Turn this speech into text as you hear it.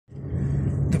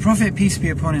Prophet, peace be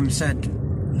upon him, said,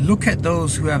 "Look at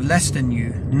those who have less than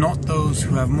you, not those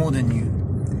who have more than you."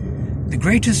 The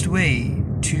greatest way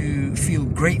to feel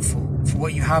grateful for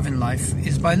what you have in life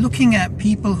is by looking at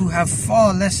people who have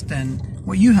far less than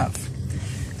what you have.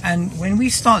 And when we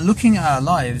start looking at our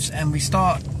lives and we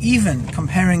start even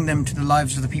comparing them to the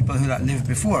lives of the people who lived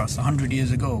before us 100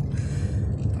 years ago,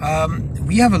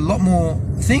 we have a lot more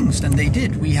things than they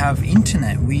did. We have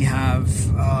internet, we have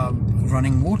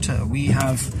running water, we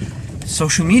have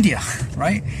social media,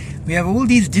 right? We have all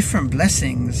these different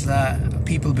blessings that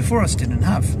people before us didn't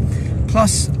have.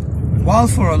 Plus, while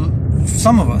for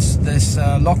some of us this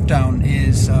lockdown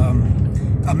is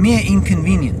a mere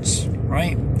inconvenience,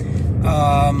 right?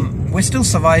 We're still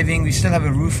surviving, we still have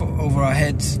a roof over our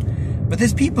heads, but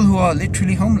there's people who are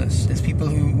literally homeless, there's people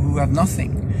who have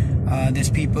nothing, there's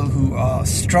people who are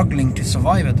struggling to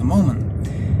survive at the moment.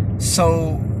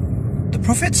 So the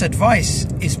Prophet's advice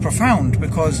is profound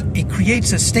because it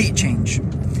creates a state change.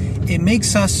 It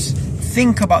makes us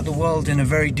think about the world in a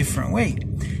very different way.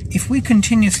 If we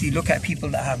continuously look at people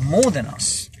that have more than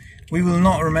us, we will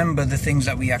not remember the things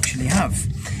that we actually have.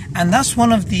 And that's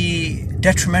one of the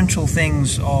detrimental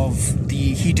things of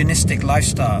the hedonistic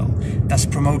lifestyle that's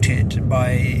promoted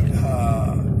by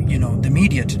the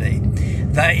media today,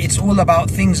 that it's all about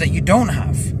things that you don't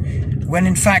have, when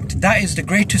in fact that is the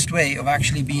greatest way of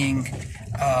actually being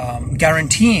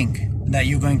guaranteeing that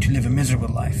you're going to live a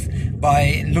miserable life,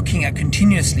 by looking at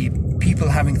continuously people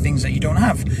having things that you don't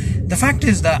have. The fact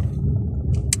is that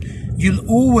you'll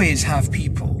always have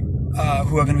people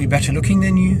who are going to be better looking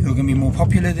than you, who are going to be more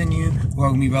popular than you, who are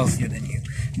going to be wealthier than you.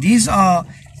 These are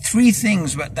three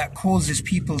things that causes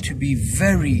people to be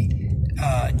very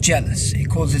jealous. It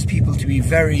causes people to be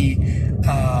very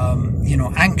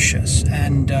anxious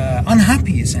and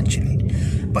unhappy, essentially.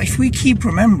 But if we keep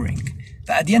remembering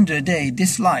that at the end of the day,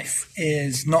 this life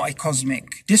is not a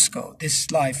cosmic disco.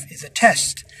 This life is a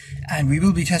test, and we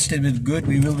will be tested with good,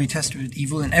 we will be tested with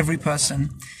evil, and every person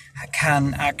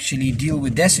can actually deal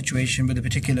with their situation with the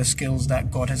particular skills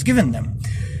that God has given them.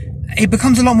 It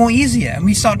becomes a lot more easier, and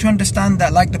we start to understand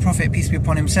that, like the Prophet, peace be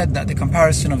upon him, said, that the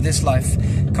comparison of this life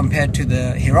compared to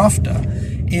the hereafter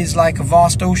is like a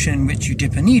vast ocean in which you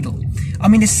dip a needle. I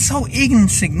mean, it's so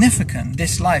insignificant,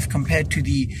 this life, compared to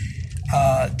the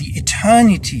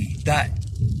eternity that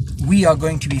we are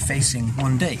going to be facing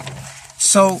one day.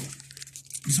 So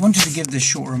I just wanted to give this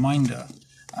short reminder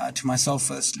to myself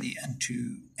firstly, and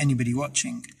to anybody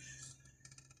watching.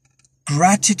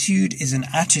 Gratitude is an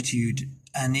attitude,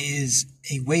 and it is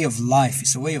a way of life,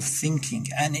 it's a way of thinking,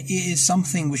 and it is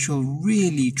something which will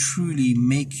really truly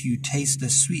make you taste the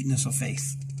sweetness of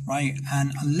faith, right?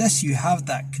 And unless you have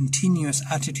that continuous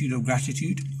attitude of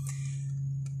gratitude,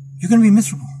 you're going to be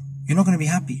miserable, you're not going to be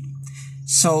happy.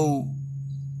 So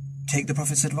take the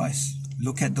Prophet's advice,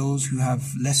 look at those who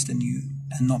have less than you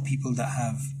and not people that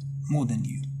have more than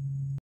you.